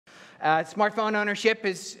Smartphone ownership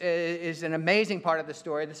is an amazing part of the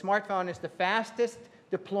story. The smartphone is the fastest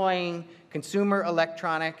deploying consumer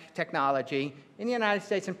electronic technology in the United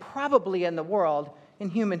States and probably in the world in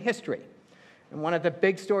human history. And one of the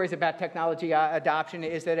big stories about technology adoption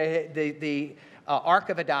is that the arc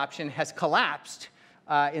of adoption has collapsed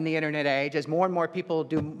in the internet age as more and more people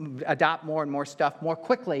adopt more and more stuff more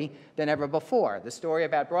quickly than ever before. The story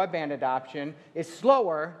about broadband adoption is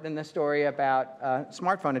slower than the story about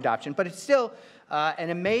smartphone adoption, but it's still an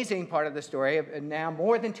amazing part of the story. Now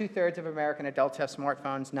more than 2/3 of American adults have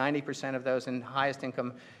smartphones, 90% of those in highest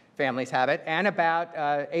income families have it, and about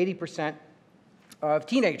 80% of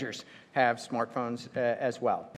teenagers have smartphones as well.